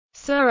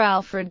Sir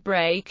Alfred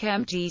Bray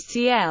Kempe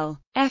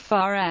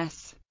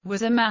D.C.L.F.R.S.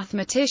 was a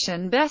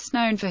mathematician best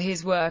known for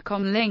his work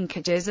on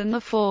linkages and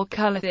the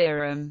four-colour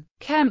theorem.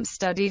 Kempe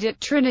studied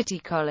at Trinity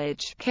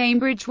College,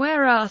 Cambridge,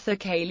 where Arthur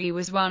Cayley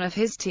was one of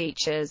his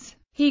teachers.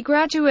 He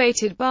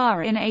graduated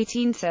bar in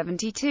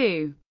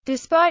 1872.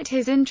 Despite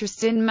his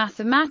interest in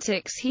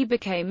mathematics, he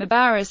became a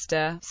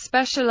barrister,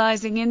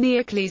 specializing in the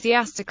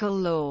ecclesiastical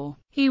law.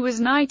 He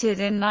was knighted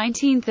in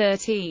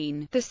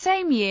 1913. The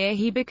same year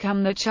he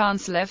became the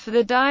Chancellor for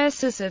the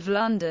Diocese of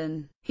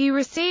London. He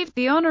received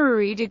the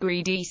honorary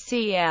degree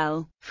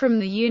D.C.L. from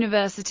the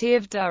University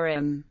of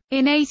Durham.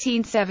 In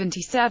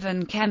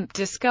 1877 Kempe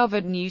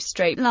discovered new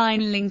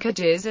straight-line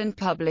linkages and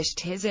published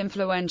his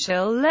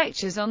influential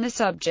lectures on the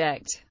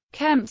subject.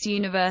 Kempe's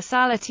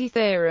universality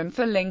theorem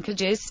for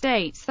linkages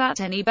states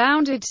that any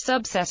bounded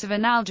subset of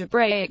an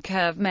algebraic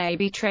curve may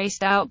be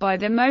traced out by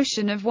the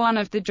motion of one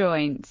of the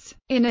joints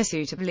in a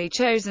suitably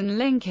chosen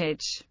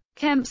linkage.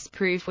 Kempe's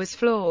proof was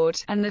flawed,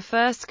 and the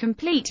first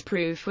complete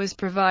proof was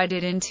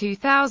provided in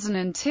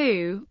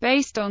 2002,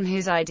 based on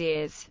his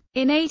ideas.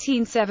 In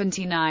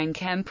 1879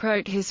 Kempe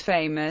wrote his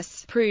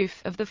famous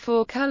proof of the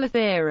four-colour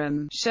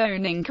theorem,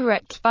 shown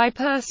incorrect by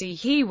Percy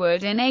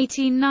Heawood in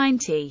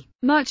 1890.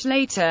 Much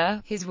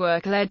later, his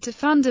work led to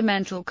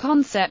fundamental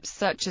concepts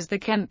such as the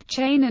Kempe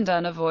chain and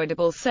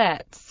unavoidable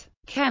sets.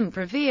 Kempe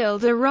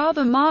revealed a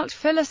rather marked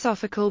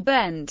philosophical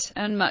bent,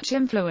 and much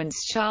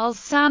influenced Charles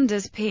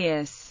Sanders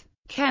Peirce.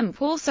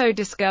 Kempe also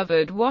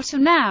discovered what are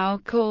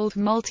now called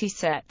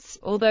multisets,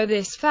 although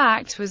this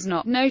fact was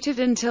not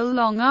noted until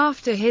long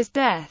after his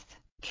death.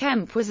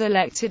 Kempe was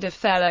elected a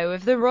Fellow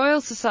of the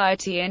Royal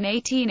Society in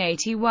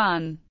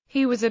 1881.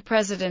 He was a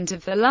president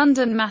of the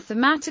London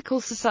Mathematical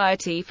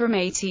Society from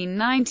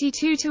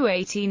 1892 to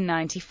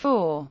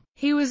 1894.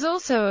 He was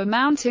also a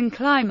mountain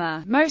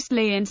climber,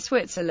 mostly in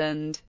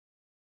Switzerland.